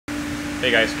Hey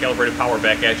guys, Calibrated Power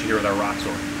back at you here with our Roxor.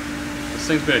 This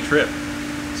thing's been a trip.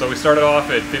 So we started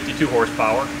off at 52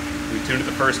 horsepower. We tuned it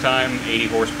the first time, 80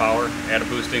 horsepower, add a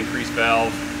boost increase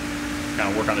valve, kind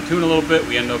of work on the tune a little bit.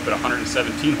 We ended up at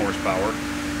 117 horsepower.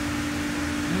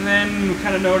 And then we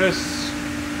kind of noticed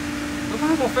we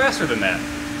want to go faster than that.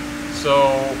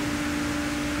 So,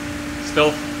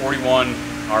 Stealth 41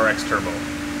 RX Turbo.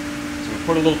 So we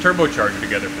put a little turbocharger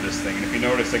together for this thing. And if you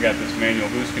notice, I got this manual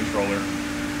boost controller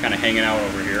kind of hanging out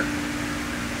over here.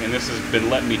 And this has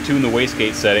been letting me tune the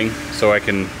wastegate setting so I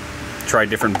can try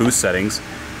different boost settings.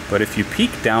 But if you peek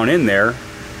down in there,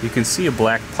 you can see a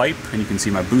black pipe and you can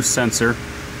see my boost sensor.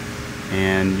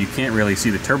 And you can't really see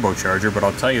the turbocharger, but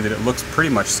I'll tell you that it looks pretty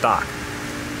much stock.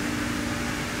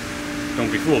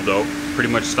 Don't be fooled though. Pretty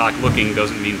much stock looking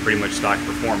doesn't mean pretty much stock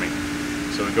performing.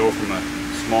 So we go from a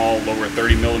small lower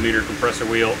 30mm compressor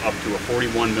wheel up to a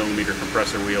 41mm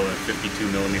compressor wheel and a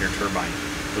 52mm turbine.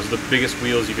 Those are the biggest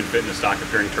wheels you can fit in a stock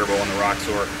appearing turbo on the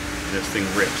Roxor, and this thing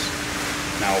rips.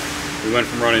 Now, we went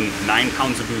from running 9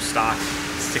 pounds of boost stock,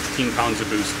 16 pounds of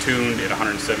boost tuned at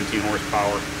 117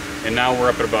 horsepower, and now we're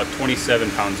up at about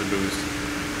 27 pounds of boost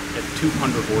at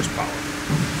 200 horsepower.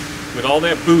 With all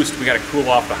that boost, we got to cool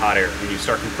off the hot air. When you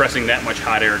start compressing that much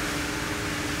hot air,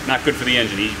 not good for the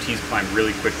engine. EGTs climb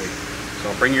really quickly. So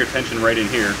I'll bring your attention right in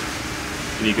here,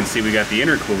 and you can see we got the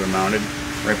intercooler mounted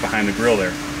right behind the grill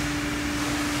there.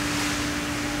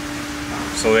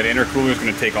 So that intercooler is going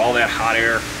to take all that hot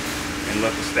air and let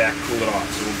the stack cool it off.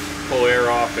 So we'll pull air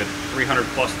off at 300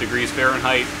 plus degrees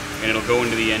Fahrenheit, and it'll go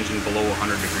into the engine below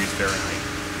 100 degrees Fahrenheit.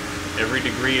 Every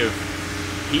degree of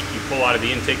heat you pull out of the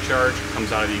intake charge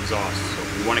comes out of the exhaust. So if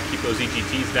we want to keep those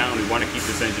EGTs down, we want to keep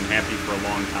this engine happy for a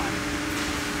long time.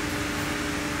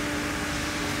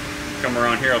 Come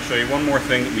around here, I'll show you one more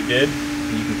thing that we did.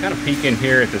 You can kind of peek in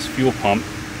here at this fuel pump.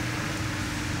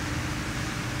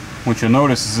 What you'll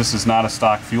notice is this is not a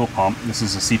stock fuel pump. This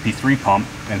is a CP3 pump,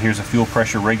 and here's a fuel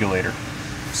pressure regulator.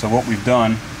 So what we've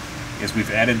done is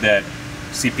we've added that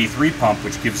CP3 pump,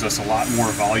 which gives us a lot more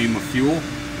volume of fuel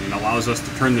and allows us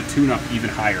to turn the tune up even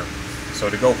higher. So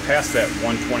to go past that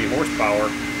 120 horsepower,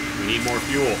 we need more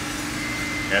fuel.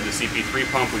 Add the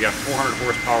CP3 pump, we got 400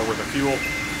 horsepower worth of fuel.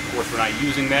 Of course, we're not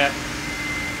using that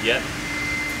yet,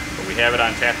 but we have it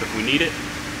on tap if we need it.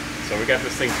 So we got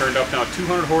this thing turned up now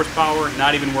 200 horsepower,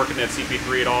 not even working that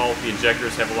CP3 at all. The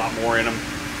injectors have a lot more in them.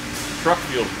 The truck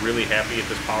feels really happy at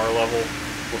this power level.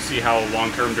 We'll see how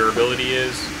long-term durability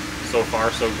is. So far,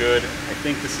 so good. I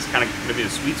think this is kind of going to be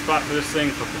the sweet spot for this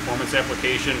thing for performance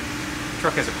application. The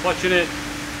truck has a clutch in it.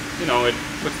 You know, it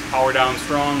puts the power down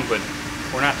strong, but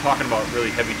we're not talking about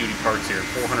really heavy-duty parts here.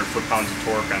 400 foot-pounds of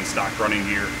torque on stock running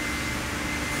gear.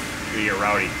 It's going to get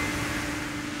rowdy.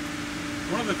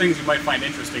 One of the things you might find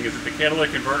interesting is that the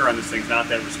catalytic converter on this thing's not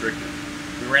that restrictive.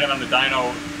 We ran it on the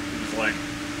dyno, it was like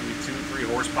maybe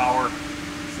 2-3 horsepower.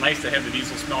 It's nice to have the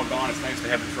diesel smell gone, it's nice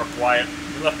to have the truck quiet.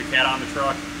 We left the cat on the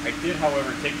truck. I did,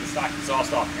 however, take the stock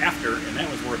exhaust off after, and that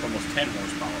was worth almost 10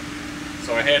 horsepower.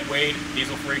 So I had Wade,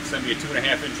 Diesel Freak, send me a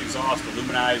 2.5-inch exhaust,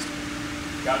 aluminized,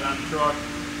 got it on the truck,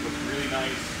 looks really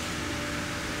nice.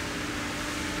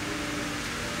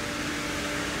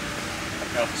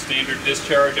 Got the standard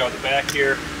discharge out the back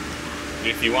here. And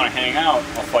if you want to hang out,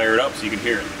 I'll fire it up so you can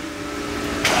hear it.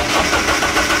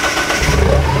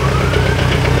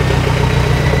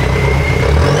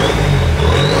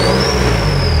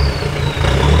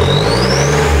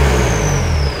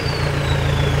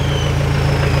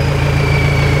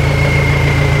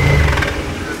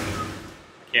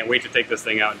 Can't wait to take this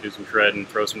thing out and do some shred and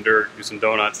throw some dirt, do some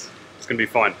donuts. It's going to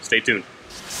be fun. Stay tuned.